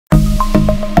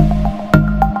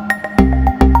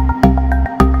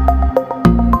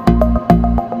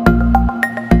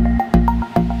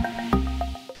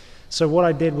So what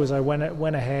I did was I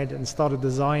went ahead and started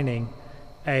designing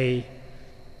a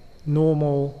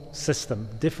normal system,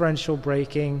 differential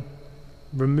braking,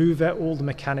 remove all the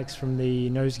mechanics from the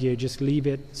nose gear, just leave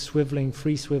it swiveling,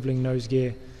 free swiveling nose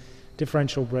gear,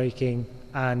 differential braking,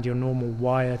 and your normal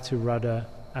wire to rudder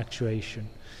actuation.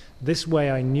 This way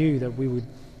I knew that we would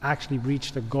actually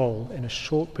reach the goal in a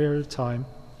short period of time.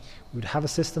 We would have a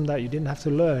system that you didn't have to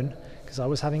learn, because I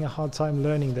was having a hard time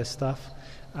learning this stuff,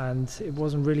 and it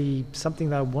wasn't really something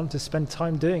that I want to spend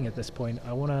time doing at this point.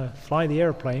 I want to fly the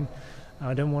airplane.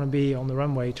 I don't want to be on the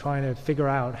runway trying to figure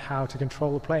out how to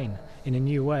control the plane in a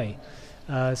new way.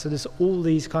 So there's all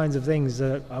these kinds of things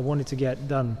that I wanted to get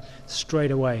done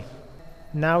straight away.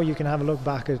 Now you can have a look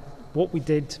back at what we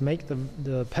did to make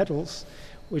the pedals,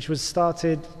 which was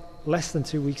started less than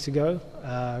 2 weeks ago.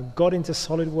 Got into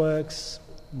SolidWorks,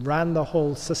 ran the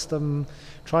whole system,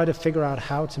 tried to figure out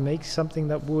how to make something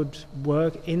that would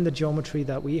work in the geometry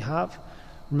that we have.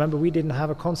 Remember, we didn't have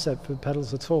a concept for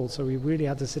pedals at all, so we really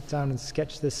had to sit down and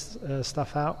sketch this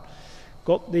stuff out.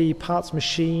 Got the parts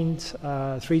machined,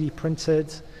 3D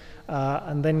printed,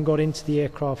 and then got into the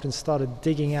aircraft and started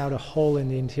digging out a hole in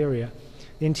the interior.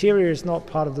 The interior is not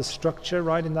part of the structure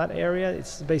right in that area.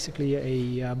 It's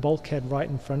basically a bulkhead right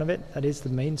in front of it. That is the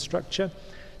main structure.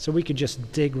 So we could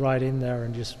just dig right in there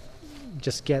and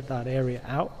just get that area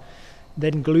out.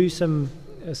 Then glue some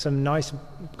nice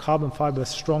carbon fiber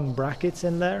strong brackets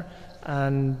in there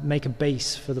and make a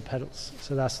base for the pedals.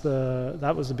 So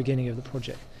that was the beginning of the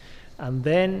project. And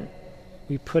then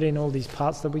we put in all these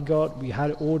parts that we got. We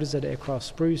had orders at Aircraft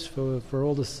Spruce for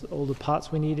all the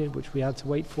parts we needed, which we had to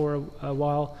wait for a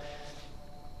while.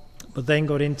 But then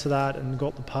got into that and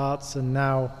got the parts, and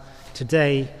now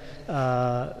today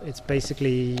it's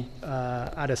basically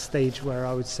at a stage where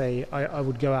I would say I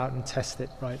would go out and test it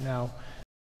right now.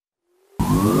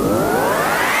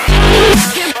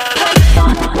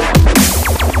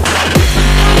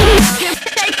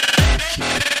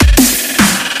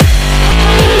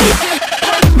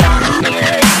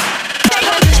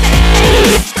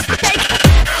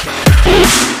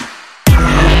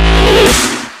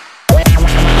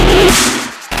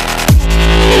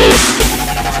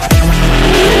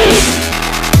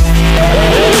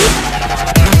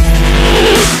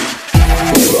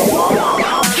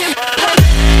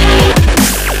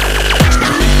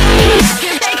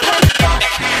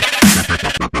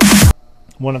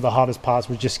 One of the hardest parts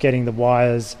was just getting the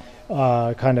wires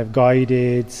kind of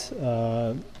guided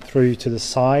through to the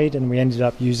side, and we ended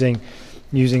up using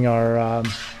our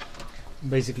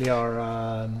basically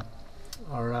our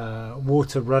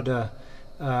water rudder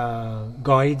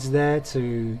guides there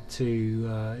to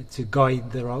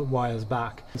guide the wires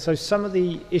back. So some of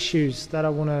the issues that I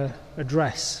want to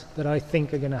address that I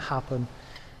think are going to happen,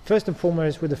 first and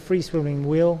foremost, with the free swiveling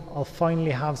wheel, I'll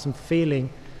finally have some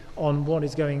feeling on what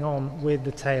is going on with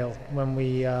the tail when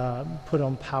we put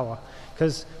on power,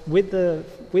 because with the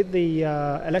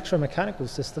electromechanical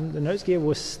system, the nose gear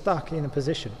was stuck in a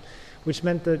position, which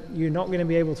meant that you're not going to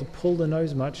be able to pull the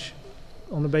nose much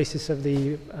on the basis of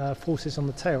the forces on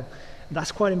the tail.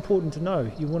 That's quite important to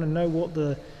know. You want to know what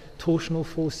the torsional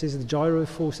forces, the gyro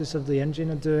forces of the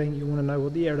engine are doing. You want to know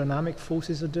what the aerodynamic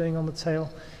forces are doing on the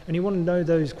tail, and you want to know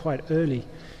those quite early.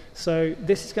 So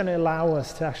this is going to allow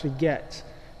us to actually get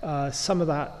some of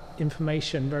that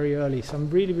information very early. So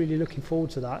I'm really looking forward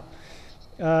to that.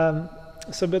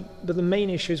 But the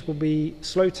main issues will be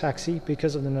slow taxi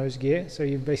because of the nose gear. So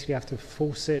you basically have to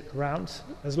force it around.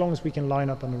 As long as we can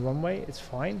line up on the runway, it's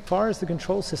fine. As far as the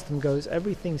control system goes,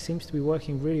 everything seems to be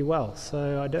working really well.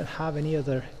 So I don't have any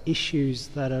other issues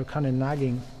that are kind of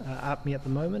nagging at me at the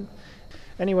moment.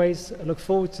 Anyways, I look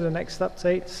forward to the next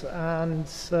updates and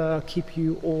keep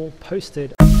you all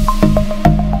posted.